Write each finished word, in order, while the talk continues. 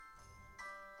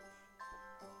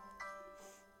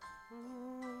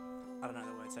I don't know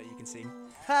the words, so you can sing.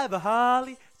 Have a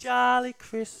holly jolly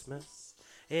Christmas.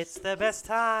 It's the best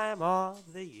time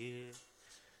of the year.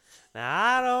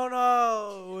 Now I don't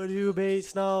know what you be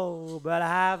snow, but I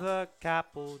have a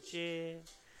couple cheer.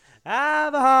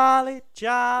 Have a holly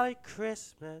jolly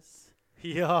Christmas.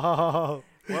 Yo.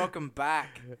 Welcome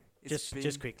back.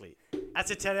 Just quickly.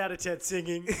 That's a 10 out of 10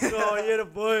 singing. Oh, yeah, the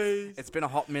boys. It's been a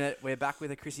hot minute. We're back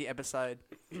with a Chrissy episode.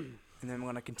 And then we're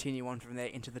going to continue on from there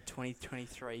into the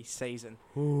 2023 season.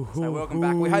 So welcome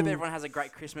back. We hope everyone has a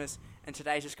great Christmas. And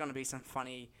today's just going to be some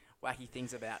funny, wacky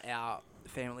things about our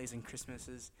families and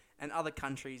Christmases and other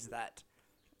countries that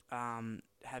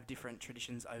have different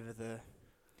traditions over the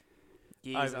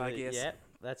years, I guess. Yeah,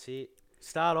 that's it.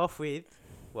 Start off with,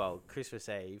 well, Christmas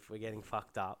Eve, we're getting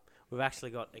fucked up. We've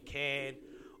actually got a can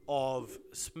of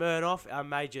Smirnoff, our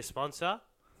major sponsor,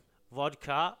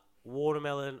 vodka,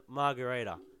 watermelon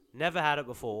margarita. Never had it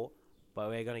before, but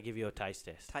we're going to give you a taste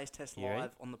test. Taste test You live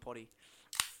ready? on the potty.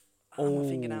 Oh, My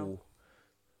fingernail.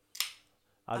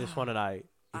 I just want to know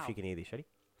if Ow. you can hear this. Ready?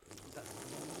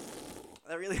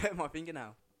 That really hurt my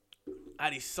fingernail.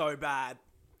 That is so bad.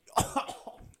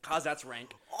 Cuz that's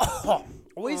rank.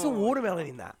 What is the watermelon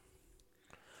in that?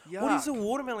 What is the Yuck.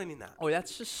 watermelon in that? Oh,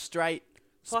 that's just straight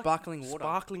It's like sparkling water.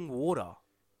 Sparkling water.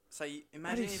 So you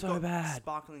imagine is you've so got bad.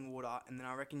 sparkling water, and then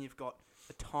I reckon you've got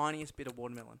the tiniest bit of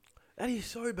watermelon. That is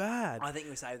so bad. I think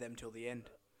we save them till the end.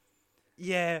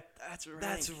 Yeah, That's rank.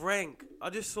 that's rank. I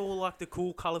just saw like the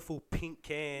cool, colourful pink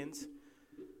cans.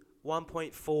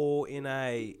 1.4 in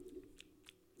a...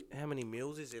 How many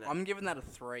mils is in it? I'm giving that a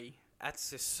 3.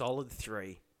 That's a solid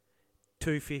 3.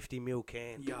 250ml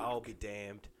can. Yuck. I'll be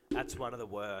damned. That's one of the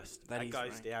worst. That That is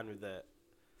goes rank. down with the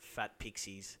fat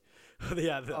pixies.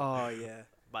 The other. Oh, yeah.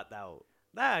 But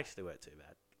they actually weren't too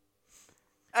bad.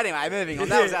 Anyway, moving on.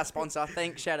 That was our sponsor.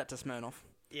 Thanks. Shout out to Smirnoff.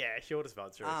 Yeah, sure to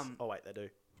sponsor us. Um, Oh wait, they do.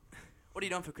 What are you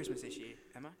doing for Christmas this year,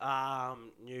 Emma?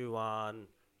 New one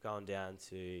going down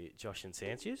to Josh and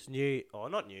Sancia's.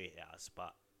 Not new house,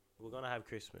 but we're gonna have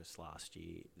Christmas last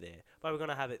year there. But we're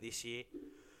gonna have it this year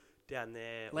down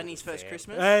there. all Lenny's the first fam-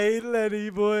 Christmas? Hey, Lenny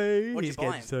boy. What'd you He's buy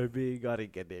getting him? so big. I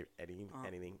didn't get Oh.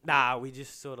 anything. Nah, we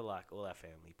just sort of like all our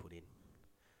family put in.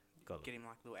 Got Get him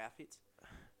like little outfits.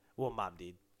 Well, Mum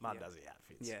did. Mum Yeah. does the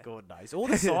outfits. Yeah. God knows. All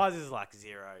the sizes like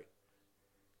 0,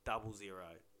 00,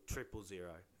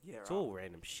 000. Yeah, It's all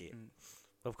random shit. Mm.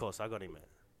 Of course, I got him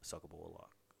a soccer ball,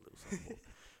 like a little soccer ball.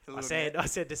 A I little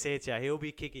said bit. to Santia, he'll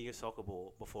be kicking a soccer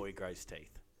ball before he grows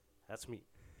teeth. That's me.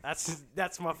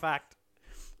 That's my fact.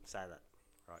 Say that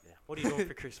right now. What are you doing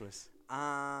for Christmas?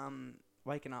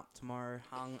 Waking up tomorrow,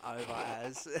 hung over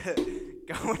as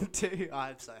going to.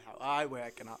 I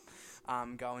waking up.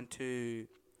 Going to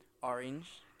Orange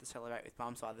to celebrate with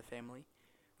Mum's side of the family.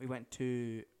 We went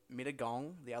to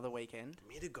Mittagong the other weekend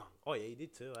Mittagong. Oh yeah, you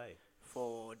did too, eh?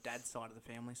 for Dad's side of the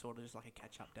family, sort of just like a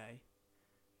catch-up day.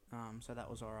 So that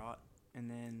was alright. And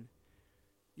then,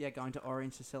 going to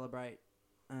Orange to celebrate.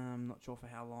 Not sure for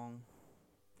how long.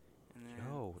 And then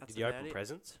Oh, that's did you about open it.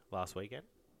 presents last weekend?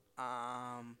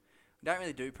 We don't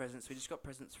really do presents. We just got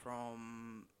presents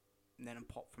from Nan and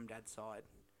Pop from Dad's side.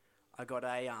 I got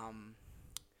a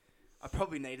I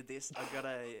probably needed this. I got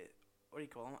a what do you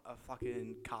call them? A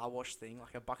fucking car wash thing,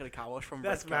 like a bucket of car wash from.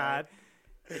 That's Redco. mad.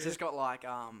 It's just got like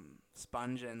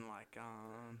sponge and like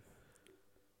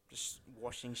just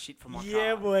washing shit from my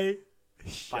Yeah, car. boy. But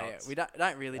yeah, Shots. we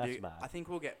don't really That's do. mad. I think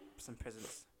we'll get some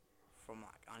presents from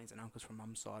like aunties and uncles from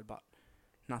Mum's side, but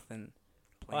nothing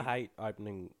I planned. hate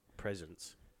opening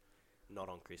presents. Not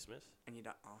on Christmas. And you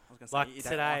don't. Oh, I was gonna say Like you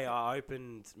don't today, like it. I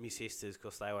opened my sister's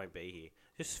because they won't be here.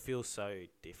 Just feels so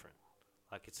different.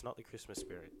 Like it's not the Christmas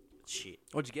spirit. It's shit.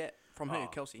 What'd you get from who? Oh.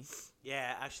 Kelsey.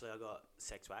 Yeah, actually, I got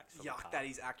sex wax. From the Yuck, car. that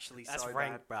is actually That's so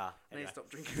rank, bad. bruh. I need Anyway, to stop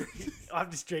drinking. I'm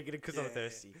just drinking it because I'm Yeah.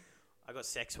 thirsty. I got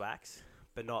sex wax,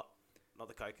 but not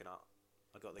the coconut.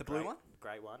 I got the The blue grey- one?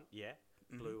 Grey one, yeah.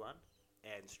 Mhm. Blue one.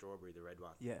 And strawberry, the red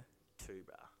one. Yeah, 2,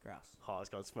 bruh. grouse. Oh, it's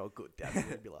going to smell good down the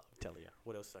nebula, I'm telling you.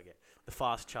 What else did I get? The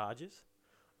fast chargers.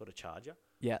 Got a charger.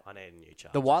 Yeah. I need a new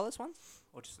charger. The wireless ones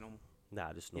or just normal?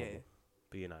 Nah, just Yeah, normal. yeah.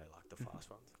 But you know, like the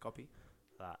fast ones. Copy.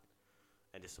 That.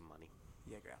 And just some money.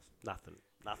 Yeah, grouse. Nothing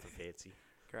fancy.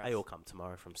 Grouse. They all come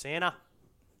tomorrow from Santa.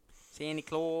 Santa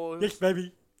Claus.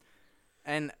 baby.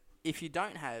 And if you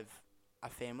don't have a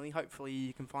family, hopefully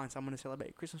you can find someone to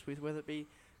celebrate Christmas with, whether it be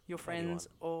your friends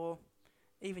or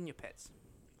even your pets.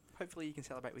 Hopefully you can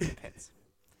celebrate with your pets.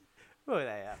 Well,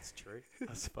 that's true,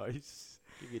 I suppose.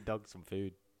 Give your dog some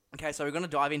food. Okay, so we're going to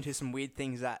dive into some weird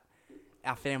things that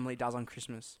our family does on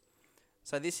Christmas.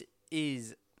 So this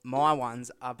is, my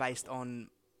ones are based on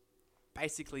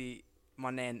basically my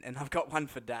nan, and I've got one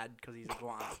for Dad because he's a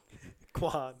guan.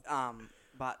 One.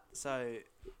 But so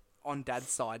on Dad's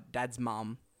side, Dad's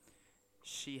mum,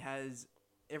 she has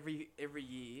every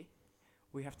year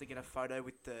we have to get a photo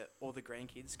with all the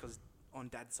grandkids because on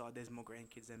Dad's side there's more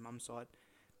grandkids than Mum's side.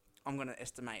 I'm gonna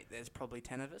estimate there's probably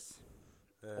 10 of us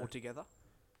altogether.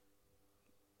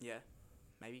 Yeah,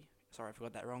 maybe. Sorry, I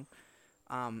forgot that wrong.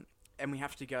 And we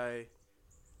have to go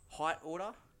height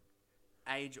order,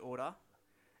 age order,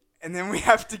 and then we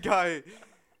have to go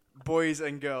boys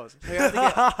and girls. So you have to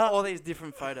get all these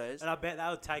different photos. And I bet that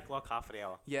would take like half an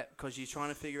hour. Yeah, because you're trying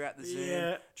to figure out the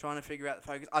zoom, trying to figure out the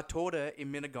focus. I taught her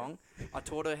in Mittagong, how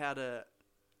to,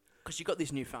 because she got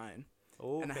this new phone,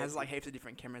 and it has like heaps of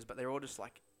different cameras, but they're all just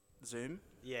like zoom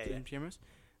cameras.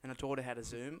 And I taught her how to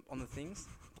zoom on the things.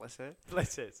 Bless her.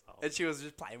 Bless her. And she was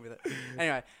just playing with it.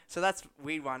 Anyway, so that's a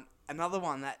weird one. Another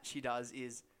one that she does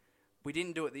is, we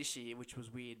didn't do it this year, which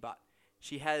was weird, but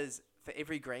she has, for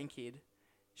every grandkid,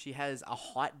 she has a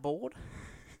height board.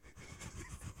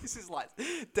 This is like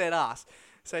dead ass.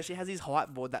 So she has this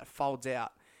height board that folds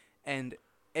out, and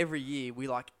every year we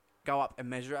like go up and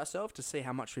measure ourselves to see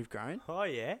how much we've grown. Oh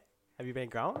yeah. Have you been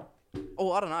growing?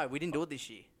 Oh, I don't know. We didn't do it this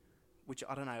year, which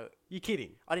I don't know. You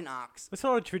kidding? I didn't ask. It's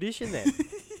not a tradition then.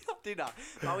 I did not.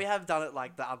 But we have done it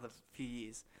like the other few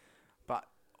years. But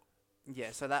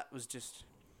yeah, so that was just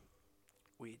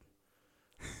weird.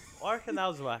 I reckon that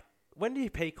was like, when do you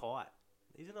peak height?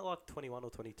 Isn't it like 21 or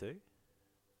 22?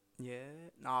 Yeah.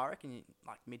 No, I reckon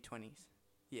like mid-20s.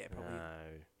 Yeah, probably. No.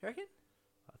 You reckon?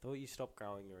 I thought you stopped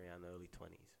growing around early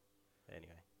 20s.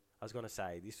 Anyway, I was going to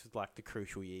say, this is like the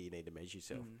crucial year you need to measure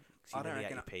yourself. Because you're nearly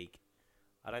at your peak.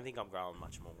 I don't think I'm growing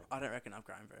much more. I don't reckon I've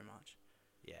grown very much.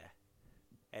 Yeah.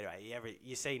 Anyway,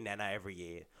 you see Nana every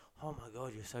year. Oh my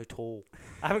God, you're so tall.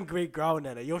 I haven't been growing,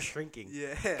 Nana. You're shrinking.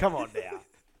 Yeah. Come on now.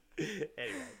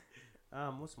 Anyway,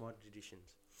 what's my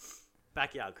traditions?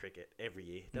 Backyard cricket every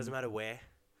year. Doesn't matter where.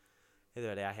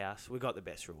 Either at our house. We got the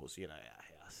best rules, you know,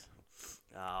 our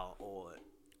house. Or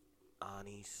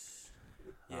Arnie's.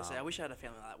 Yeah, so I wish I had a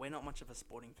family like that. We're not much of a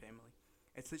sporting family.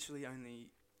 It's literally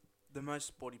only the most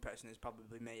sporty person is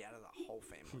probably me out of the whole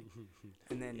family.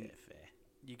 And then fair.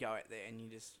 You go out there and you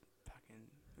just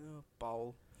fucking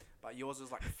bowl. But yours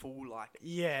is like full, like...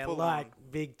 Yeah, full like on.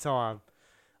 big time.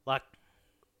 Like,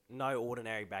 no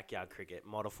ordinary backyard cricket.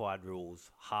 Modified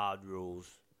rules, hard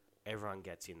rules. Everyone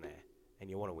gets in there. And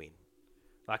you want to win.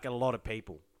 Like a lot of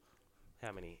people.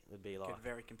 How many? It would be like... Get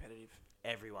very competitive.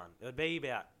 Everyone. It would be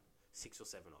about 6 or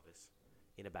 7 of us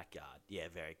in a backyard. Yeah,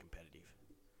 very competitive.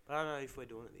 But I don't know if we're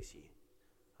doing it this year.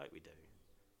 Hope we do.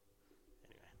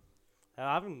 Anyway.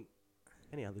 I haven't...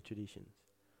 Any other traditions?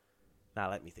 Nah,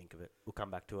 let me think of it. We'll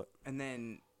come back to it. And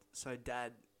then, so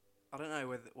Dad, I don't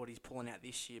know what he's pulling out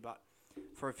this year, but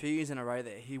for a few years in a row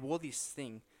there, he wore this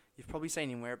thing. You've probably seen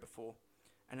him wear it before.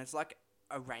 And it's like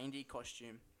a reindeer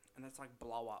costume. And it's like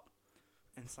blow up.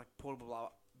 And it's like portable blow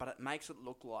up. But it makes it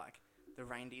look like the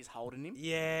reindeer's holding him.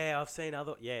 Yeah, I've seen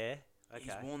other... Yeah, okay.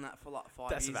 He's worn that for like 5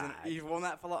 That's years. bad. He's worn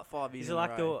that for like 5 years. Is it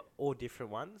like all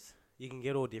different ones? You can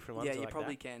get all different ones. Yeah, you like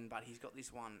probably that? can, but he's got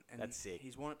this one, and That's sick.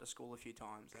 he's worn it to school a few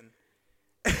times, and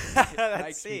That's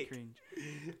makes me sick. cringe.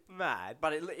 Mad.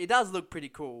 But it does look pretty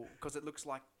cool because it looks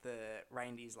like the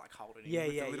reindeer's like holding him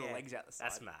with the little legs out the side.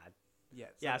 That's mad. Yeah,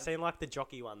 so Yeah, I've seen like the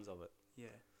jockey ones of it. Yeah,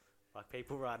 Like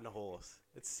people riding a horse.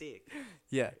 It's sick.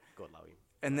 yeah. God love him.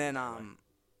 And then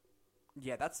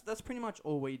yeah, that's pretty much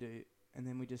all we do, and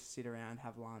then we just sit around,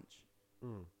 have lunch.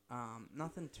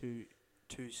 Nothing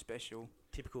too special.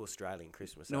 Typical Australian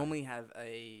Christmas. Normally have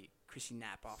a Chrissy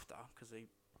nap after because they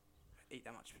eat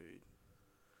that much food.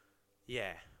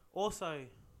 Yeah. Also,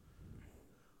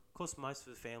 of course, most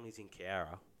of the families in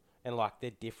Cowra, and like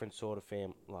they're different sort of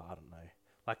family. Well, I don't know.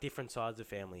 Like different sides of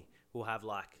family will have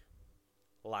like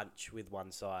lunch with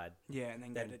one side. Yeah, and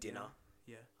then go Then to dinner.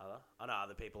 Yeah. I know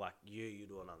other people like you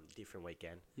do it on a different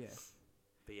weekend. Yeah.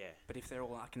 But yeah. But if they're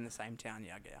all like in the same town,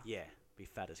 yeah, I get Yeah. Be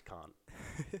fat as can't.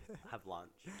 Have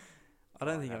lunch. I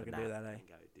don't think I have a can do nap that, eh? and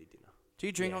go do dinner. Do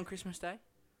you drink Yeah. on Christmas Day?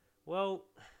 Well,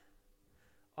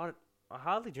 I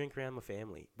hardly drink around my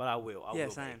family, but I will. I Yeah,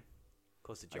 will same. Of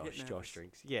course, I get Josh nervous.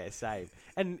 drinks. Yeah, same.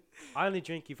 And I only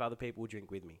drink if other people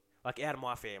drink with me. Like out of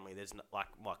my family, there's like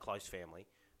my close family,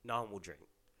 no one will drink,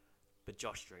 but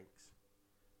Josh drinks.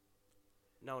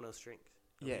 No one else drinks.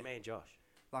 It'll be me and Josh.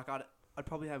 Like I'd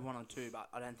probably have one or two, but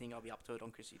I don't think I'll be up to it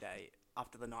on Chrissy Day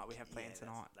after the night we have planned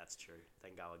tonight. That's true.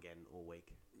 Then go again all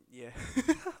week. Yeah.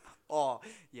 Oh,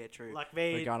 yeah, true. Like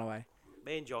We're going away.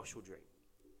 me and Josh will drink.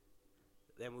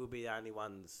 Then we'll be the only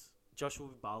ones. Josh will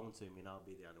be bowling to me, and I'll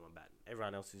be the only one batting.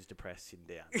 Everyone else is depressed, sitting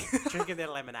down, drinking their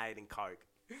lemonade and Coke.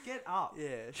 Get up.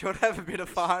 Yeah, sure to have a bit of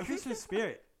fun. Christmas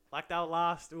spirit. Like they'll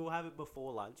last. We'll have it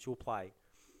before lunch. We'll play.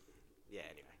 Yeah.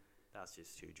 Anyway, that's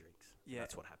just 2 drinks. Yeah.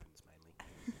 That's what happens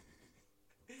mainly.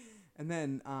 And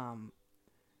then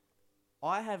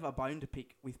I have a bone to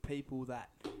pick with people that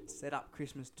set up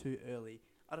Christmas too early.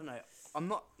 I don't know. I'm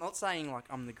not saying like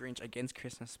I'm the Grinch against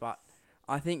Christmas, but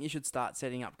I think you should start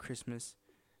setting up Christmas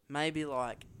maybe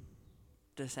like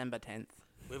December 10th.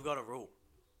 We've got a rule.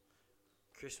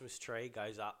 Christmas tree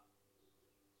goes up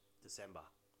December.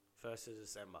 1st of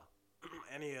December.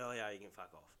 Any earlier, you can fuck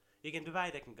off. You can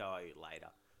debate it can go later.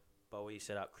 But we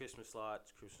set up Christmas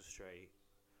lights, Christmas tree,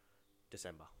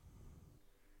 December.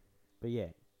 But yeah,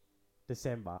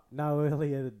 December. No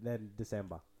earlier than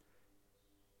December.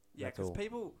 Yeah, That's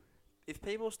because all. if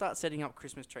people start setting up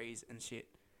Christmas trees and shit,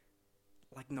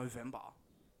 like November.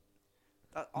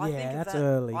 That's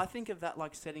early. I think of that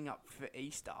like setting up for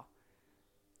Easter.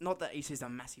 Not that Easter's a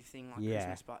massive thing like Yeah.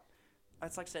 Christmas, but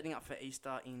it's like setting up for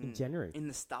Easter in January. in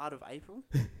the start of April.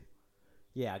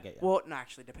 Yeah, I get you. Well, no,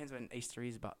 actually, depends when Easter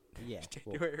is, but Yeah.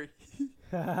 January.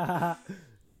 Well.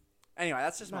 Anyway,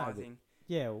 that's just No, my but- thing.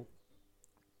 Yeah, well,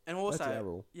 And that's our also,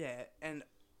 rule. yeah, and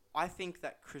I think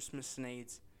that Christmas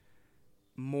needs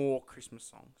more Christmas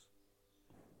songs.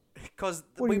 Because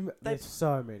What do you mean? There's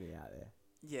so many out there.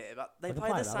 yeah, but they But they play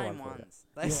play the another same one for you. ones.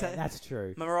 They Yeah, say that's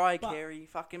true. Mariah But- Carey,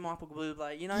 fucking Michael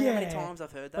Bublé. You know how many Yeah, times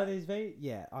I've heard But that? there's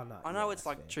I know. I know yeah, it's that's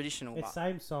like fair. traditional, It's but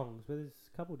same songs, but there's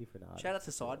a couple different artists. shout out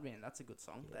to Sideman. That's a good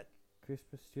song. Yeah. That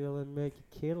Christmas chillin', make you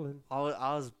killin'.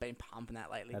 I was been pumping that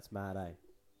lately. That's mad, eh?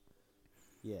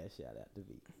 Yeah, shout out to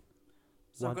V.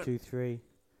 So I've 1, got 2, 3.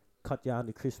 Cut you on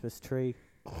the Christmas tree.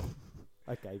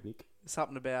 Okay, Vic.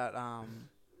 something about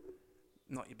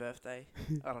not your birthday.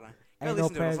 I don't know. Go Ain't no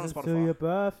listen to it. It's on presents Spotify. to your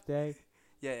birthday.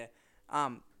 Yeah.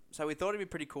 So we thought it'd be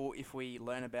pretty cool if we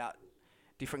learn about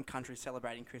different countries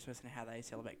celebrating Christmas and how they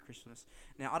celebrate Christmas.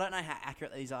 Now, I don't know how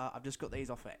accurate these are. I've just got these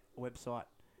off a website.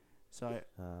 So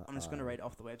I'm just going to read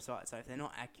off the website. So if they're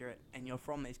not accurate and you're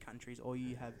from these countries or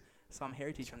you have some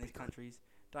heritage from these countries,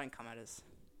 don't come at us.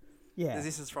 Yeah.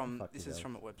 This is from Fuck yourself. a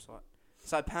website.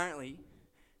 So apparently,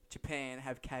 Japan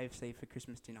have KFC for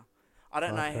Christmas dinner. I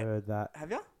don't know. I've heard that.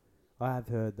 Have you? I have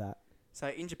heard that. So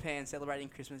in Japan, celebrating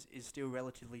Christmas is still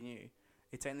relatively new.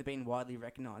 It's only been widely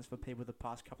recognised for people the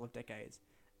past couple of decades,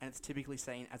 and it's typically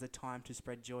seen as a time to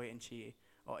spread joy and cheer,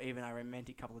 or even a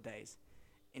romantic couple of days.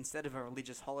 Instead of a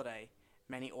religious holiday,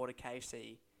 many order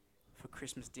KFC for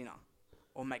Christmas dinner,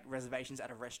 or make reservations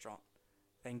at a restaurant,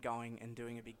 then going and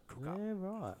doing a big cook-up. Yeah,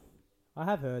 right. I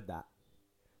have heard that.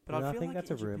 But You know, I I feel think like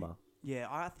that's a in Japan- rumour. Yeah,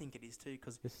 I think it is too,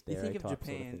 because Just you think of stereotype sort of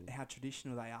Japan, thing. how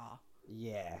traditional they are.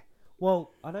 Yeah.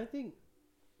 Well, I think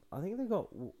they've got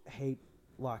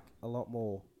a lot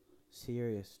more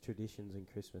serious traditions in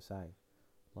Christmas, eh?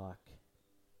 Like,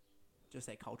 Just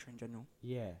their culture in general.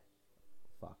 yeah.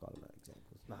 Fuck, I don't know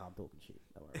examples. Nah, I'm talking shit.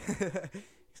 Don't worry.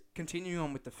 Continuing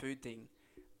on with the food thing,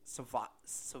 Slovakia?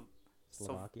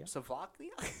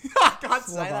 Slovakia? I can't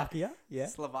say that. Slovakia? Yeah.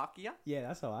 Slovakia. Yeah,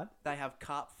 that's all right. They have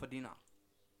carp for dinner.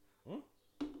 Hmm?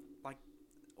 Like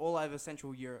all over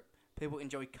Central Europe, people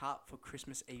enjoy carp for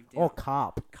Christmas Eve dinner. Or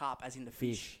carp. Carp, as in the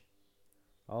fish.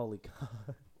 Holy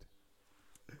God.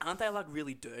 Aren't they like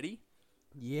really dirty?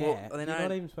 Yeah. are they You're known-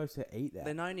 not even supposed to eat that.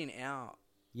 They're known in our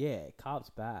Yeah, carp's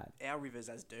bad. rivers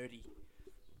as dirty.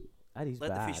 That is Let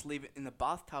bad. the fish live in the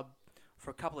bathtub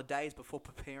for a couple of days before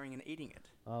preparing and eating it.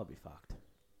 I'll be fucked.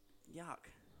 Yuck.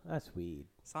 That's weird.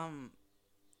 Some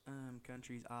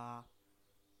countries are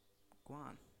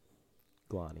Guan.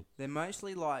 Guani. They're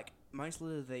mostly like, most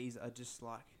of these are just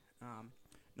like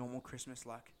normal Christmas,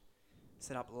 like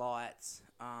set up lights.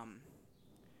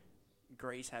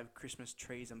 Greece have Christmas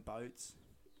trees and boats.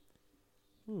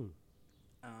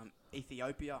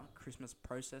 Ethiopia, Christmas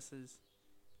processes.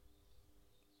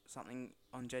 Something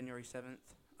on January 7th.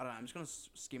 I don't know, I'm just going to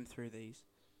skim through these.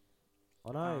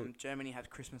 I know. Germany has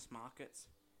Christmas markets.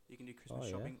 You can do Christmas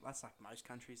yeah. shopping. That's like most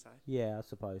countries, though. Yeah, I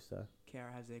suppose so.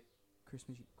 Kara has their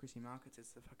Chrissy markets.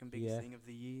 It's the fucking biggest Yeah. thing of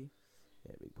the year.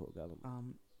 Yeah, big poor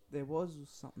government. There was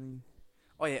something.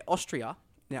 Oh yeah, Austria.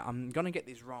 Now I'm gonna get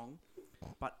this wrong,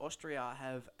 but Austria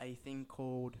have a thing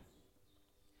called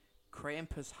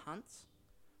Krampus hunts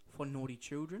for naughty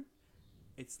children.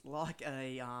 It's like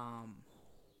a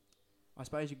I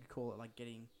suppose you could call it like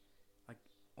getting like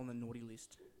on the naughty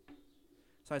list.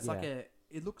 So it's like Yeah.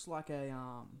 it looks like a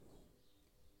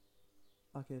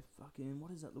fucking,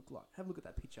 what does that look like? Have a look at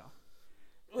that picture.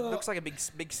 It looks like a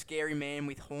big scary man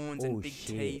with horns and Oh, big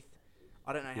shit. teeth.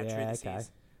 I don't know how true Yeah, this okay.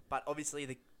 is, but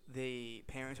obviously the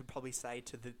parents would probably say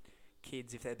to the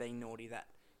kids if they're being naughty that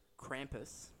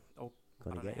Krampus, or I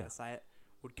Gonna don't know get how ya. to say it,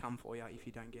 would come for you if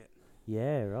you don't get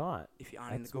Yeah, right. if you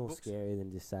aren't in the That's good more books. scary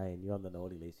than just saying you're on the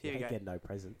naughty list. Here You we ain't go. getting no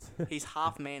presents. He's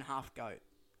half man, half goat,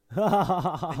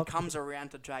 and comes around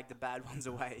to drag the bad ones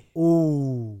away.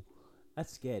 Ooh,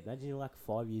 that's scared. Imagine you're like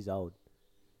 5 years old.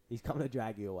 He's coming to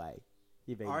drag you away.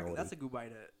 You've been I reckon naughty. that's a good way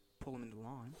to pull him into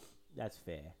line. That's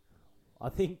fair. I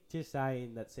think just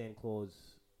saying that Santa Claus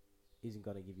isn't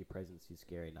going to give you presents is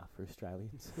scary enough for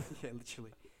Australians. Yeah, literally.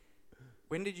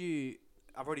 When did you...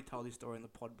 I've already told this story in the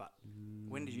pod, but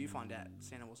when did you find out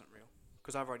Santa wasn't real?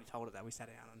 Because I've already told it that we sat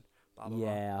down and blah, blah, blah.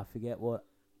 Yeah, I forget what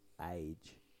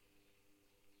age.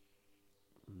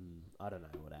 I don't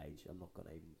know what age. I'm not going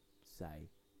to even say.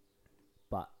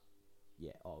 But,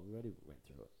 yeah. Oh, we already went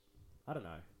through it. I don't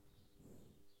know.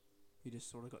 You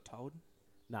just sort of got told?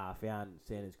 Nah, I found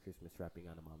Santa's Christmas wrapping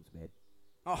under Mum's bed.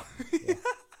 Oh. Yeah,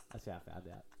 that's how I found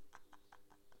out.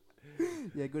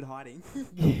 Yeah, good hiding.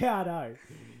 Yeah, I know.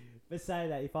 But say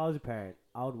that if I was a parent,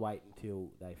 I would wait until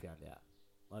they found out.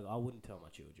 Like, I wouldn't tell my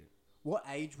children. What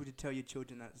age would you tell your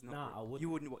children that it's not Nah, real? I wouldn't. You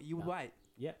wouldn't. You would Nah. wait.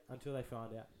 Yeah, until they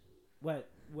find out. Well,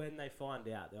 when they find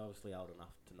out, they're obviously old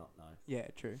enough to not know. Yeah,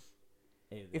 true.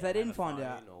 Either If they they didn't have a find phone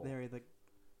out, or- they're either...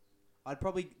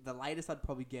 the latest I'd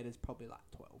probably get is probably like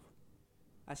 12.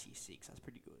 That's year 6. That's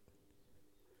pretty good.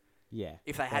 Yeah.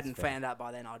 If they that's hadn't fair. found out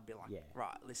by then, I'd be like, Yeah.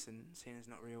 right, listen, Santa's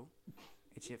not real.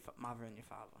 It's your mother and your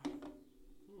father.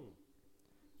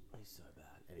 He's so bad.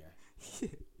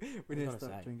 Anyway. We I need was to gonna stop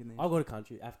say, drinking these. I've got a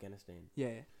country, Afghanistan.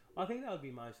 Yeah. I think that would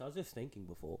be most. I was just thinking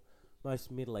before,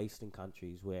 most Middle Eastern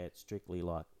countries where it's strictly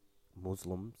like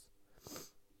Muslims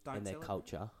Don't and their celebrate.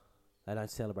 culture, they don't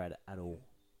celebrate it at all.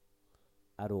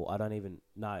 At all. I don't even.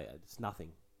 No, it's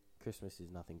nothing. Christmas is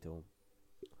nothing to them.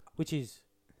 Which is.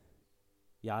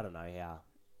 Yeah, I don't know how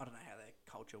I don't know how their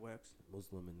culture works.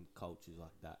 Muslim and cultures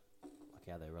like that, like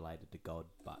how they're related to God,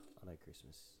 but I know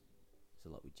Christmas is a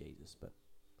lot with Jesus, but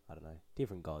I don't know.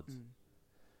 Different gods.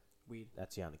 Weird.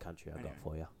 That's the only country I Anyway. got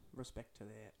for you. Respect to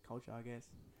their culture, I guess.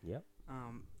 Yep.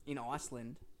 In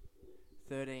Iceland,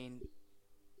 13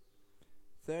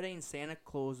 Santa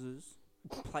Clauses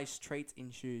place treats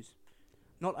in shoes.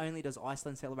 Not only does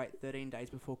Iceland celebrate 13 days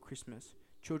before Christmas,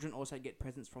 children also get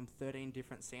presents from 13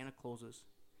 different Santa Clauses.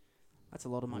 That's a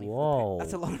lot of money. Whoa.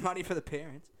 That's a lot of money for the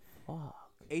parents. Fuck.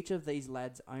 Each of these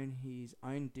lads own his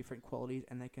own different qualities,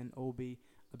 and they can all be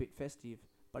a bit festive.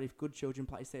 But if good children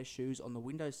place their shoes on the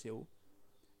windowsill,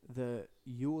 the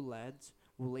Yule lads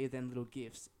will leave them little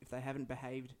gifts. If they haven't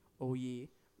behaved all year,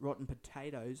 rotten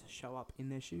potatoes show up in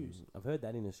their shoes. I've heard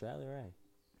that in Australia, eh?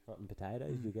 Rotten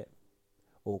potatoes, you get,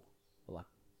 or like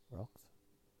rocks.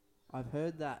 I've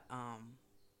heard that.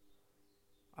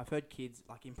 I've heard kids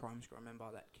like in primary school. I remember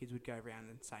that kids would go around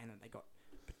and saying that they got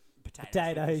potatoes. for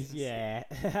Potatoes, Christmas.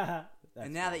 yeah.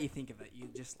 And now that you think of it, you're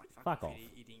just like Fuck fuck off.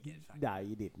 You didn't get it. Fuck No,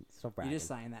 you didn't. Stop bragging. You're just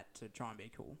saying that to try and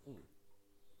be cool.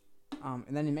 And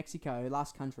then in Mexico,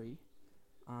 last country,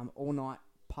 all night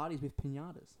parties with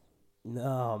piñatas.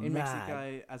 No, In man.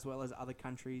 Mexico, as well as other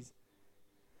countries,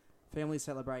 families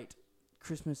celebrate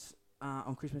Christmas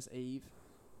on Christmas Eve.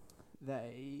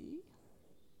 They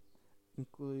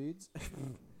includes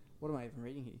what am I even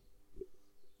reading here?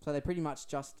 So they pretty much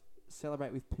just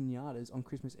celebrate with piñatas on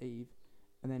Christmas Eve,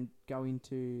 and then go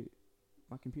into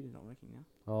my computer's not working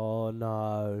now. Oh,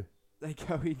 no. They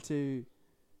go into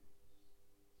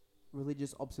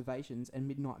religious observations and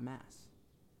midnight mass.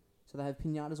 So they have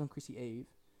piñatas on Chrissy Eve,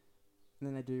 and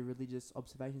then they do religious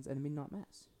observations and a midnight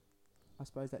mass. I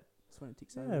suppose that's when it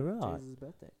ticks Yeah, over right. Jesus'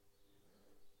 birthday.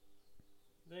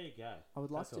 There you go. I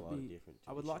would like That's a to lot of be. different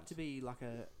I would like to traditions. be like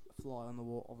a fly on the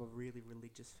wall of a really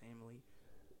religious family.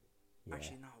 Yeah.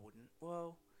 Actually, no, I wouldn't.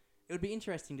 Well, it would be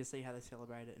interesting to see how they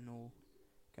celebrate it and all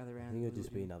gather around. I think a it'll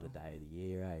just be little- another day of the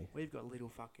year, eh? We've got a little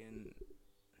fucking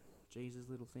Jesus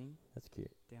little thing That's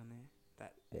cute. down there.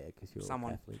 That Yeah, because you're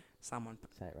Someone- Catholic. someone,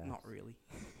 Saint Ralph's. not really.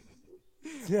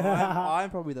 I'm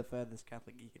probably the furthest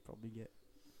Catholic you could probably get.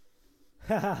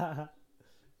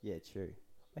 Yeah, true.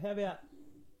 How about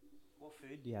what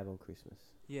food do you have on Christmas?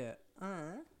 Yeah.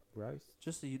 Roast?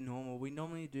 Just the normal. We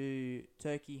normally do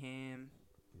turkey, ham,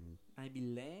 Mm. maybe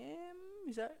lamb.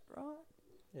 Is that right?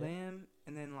 Yeah. Lamb,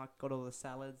 and then like got all the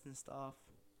salads and stuff.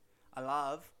 I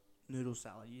love noodle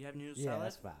salad. You have noodle Yeah, salad,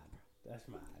 that's mad. That's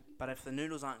mad. but if the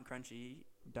noodles aren't crunchy,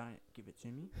 don't give it to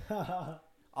me.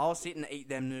 I'll sit and eat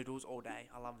them noodles all day.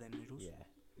 I love them noodles. Yeah.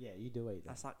 Yeah, you do eat that.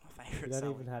 That's like my You favourite don't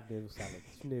salad. even have noodle salad.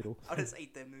 It's noodle. I just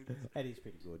eat them noodles. That is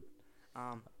pretty good.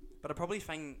 But I probably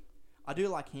think I do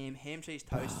like ham cheese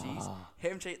toasties,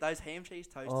 those ham cheese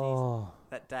toasties Oh,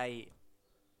 that day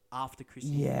after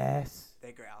Christmas. yes.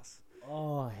 They're grouse.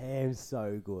 Oh, ham's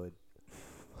so good.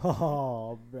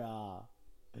 Oh, bruh.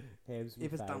 Ham's my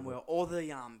if it's done favourite. well, or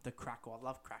the crackle. I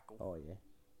love crackle. Oh yeah,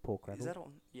 pork crackle. Is that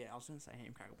on? Yeah, I was gonna say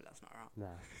ham crackle, but that's not right.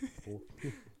 Nah, pork.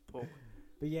 Pork.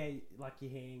 But yeah, like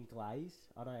your ham glaze.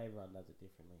 I know everyone does it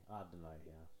differently. I don't know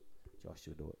how Josh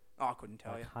will do it. Oh, I couldn't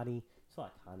tell Like you. honey. It's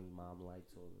like honey marmalade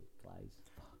sort of glaze.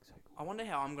 Fuck, so good. I wonder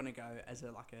how I'm gonna go as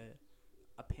a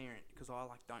parent because I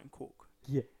don't cook.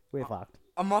 Yeah, we're fucked.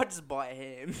 I might just buy a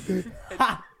ham.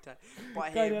 Buy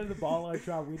a Go ham. down to the bolo,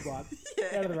 try and win one.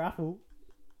 Yeah. Go to the raffle.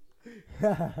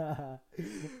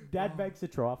 Dad makes a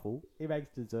trifle. He makes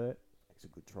dessert. Makes a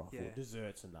good trifle. Yeah.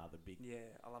 Dessert's another big. Yeah,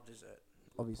 I love dessert.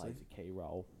 Obviously, Plays a key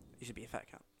role. you should be a fat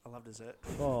cunt. I love dessert.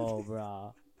 Oh,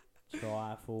 bruh.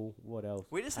 Trifle. What else?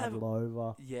 We just have-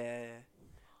 Pavlova. Yeah,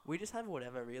 we just have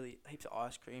whatever really. Heaps of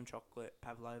ice cream, chocolate,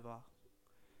 pavlova.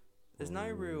 There's no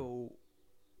Ooh. real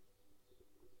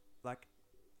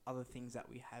other things that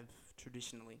we have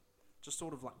traditionally. Just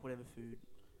sort of whatever food.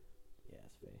 Yeah,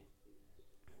 that's fair.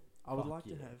 I would Fuck like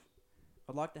yeah. to have.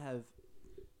 I'd like to have.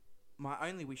 My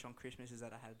only wish on Christmas is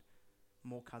that I had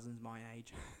more cousins my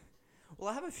age. Well,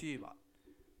 I have a few, but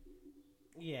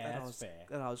Yeah, that I that's was, fair.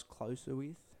 that I was closer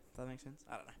with. If that makes sense.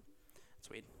 I don't know. It's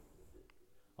weird.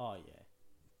 Oh, yeah.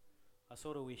 I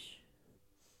sort of wish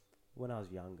when I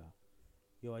was younger,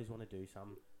 you always want to do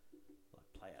some, like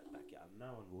play out the backyard. No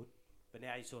one would. But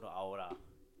now you're sort of older,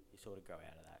 you sort of grow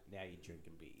out of that. Now you're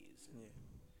drinking beers. Yeah.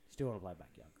 Still want to play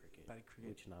backyard cricket, Bad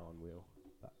cricket. which no one will.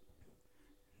 But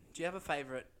Do you have a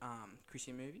favourite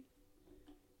Chrissy movie?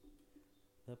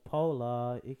 the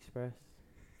Polar Express,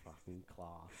 fucking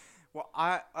class. Well,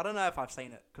 I don't know if I've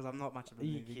seen it because I'm not much of a Are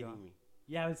you movie guy. kidding me?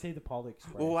 You haven't seen the Polar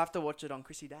Express? We'll have to watch it on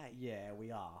Chrissy Day. Yeah,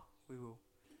 we are. We will.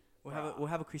 We'll Bruh.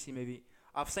 have a Chrissy movie.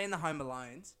 I've seen the Home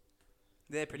Alones.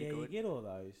 They're pretty yeah, good. you get all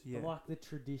those. Yeah. But like the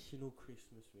traditional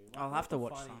Christmas movie. I'll not have to the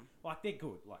watch funny- some. Like they're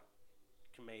good, like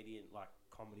comedian, like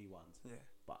comedy ones. Yeah,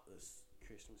 But this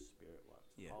Christmas spirit ones,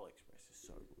 Yeah. Polar Express is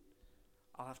so good.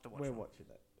 I'll have to watch. We're them. watching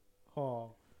it.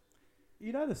 Oh,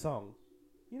 you know the song?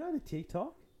 You know the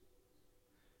TikTok?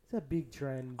 It's a big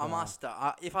trend. I must.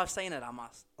 If I've seen it, I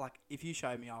must. If you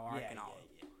show me, I reckon I'll.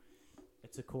 yeah.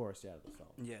 It's a chorus out of the song,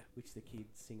 Yeah. which the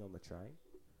kids sing on the train.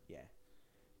 Yeah,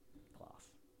 class.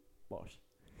 Bosh.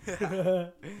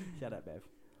 Shout out, Bev.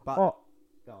 But oh,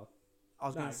 go on. I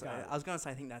was No, gonna say. go. I was gonna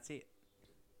say. I think that's it.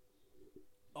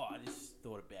 Oh, I just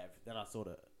thought of Bev. Then I sort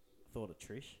of thought of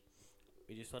Trish.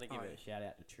 We just want to give Oh, a shout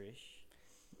out to Trish.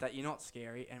 That you're not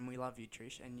scary, and we love you,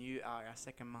 Trish, and you are our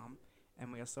second mum,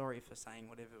 and we are sorry for saying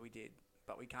whatever we did,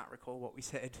 but we can't recall what we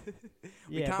said.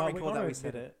 We can't but recall that we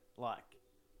said it. Like,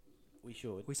 we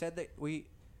should. We said that we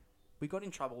got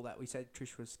in trouble that we said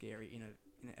Trish was scary in an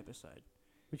episode,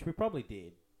 Which we probably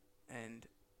did. and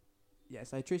yeah.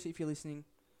 So Trish, if you're listening,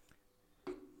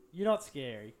 You're not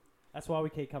scary. That's why we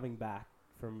keep coming back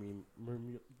from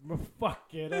Marimbula.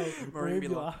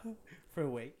 for a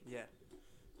week. yeah.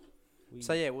 We,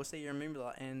 So yeah, we'll see you in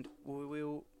Marimbula, and we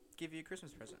will give you a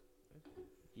Christmas present.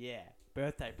 yeah,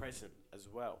 birthday present as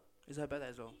well. Is her birthday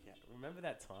as well? Yeah, remember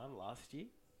that time last year?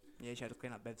 Yeah, she had to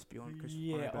clean up Bev's spew on Christmas on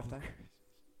Yeah, her on birthday.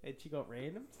 And she got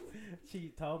random. She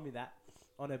told me that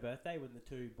on her birthday when the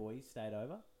two boys stayed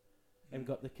over and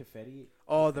got the confetti.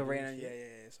 Oh, the confetti random. and Yeah, shit.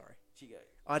 yeah, yeah. Sorry. She go.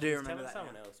 I do she was remember telling that.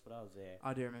 someone now. else, but I was there.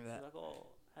 I do remember She's that. like, oh,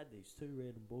 had these two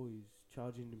random boys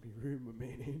charge into my room when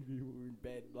me and Andrew were in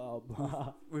bed, blah,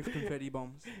 blah. With confetti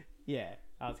bombs. Yeah,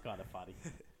 that was kind of funny.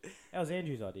 That was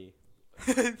Andrew's idea.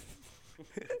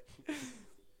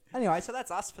 Anyway, so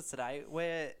that's us for today.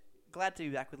 We're glad to be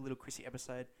back with a little Chrissy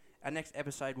episode. Our next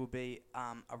episode will be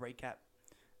a recap,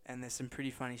 and there's some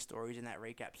pretty funny stories in that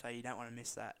recap, so you don't want to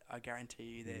miss that. I guarantee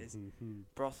you there's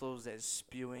brothels, there's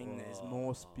spewing, there's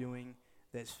more spewing,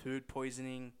 there's food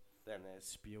poisoning Then there's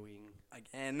spewing.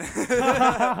 again.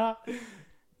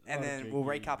 And And then we'll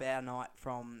recap our night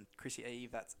from Chrissy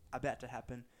Eve that's about to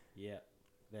happen. Yeah,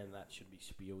 then that should be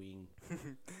spewing.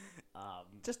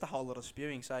 Just a whole lot of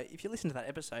spewing. So if you listen to that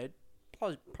episode,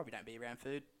 probably don't be around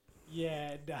food.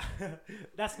 Yeah,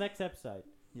 that's next episode.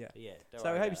 Yeah. Yeah.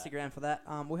 So we hope you stick around for that.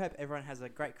 We hope everyone has a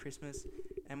great Christmas,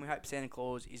 and we hope Santa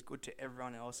Claus is good to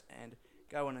everyone else, and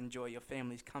go and enjoy your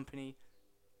family's company.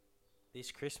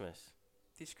 this Christmas.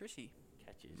 This Chrissy,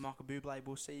 Catches. Michael Bublé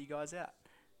will see you guys out.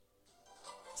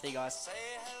 See you guys. Say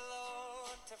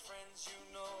hello to friends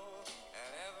you know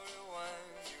and everyone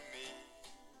you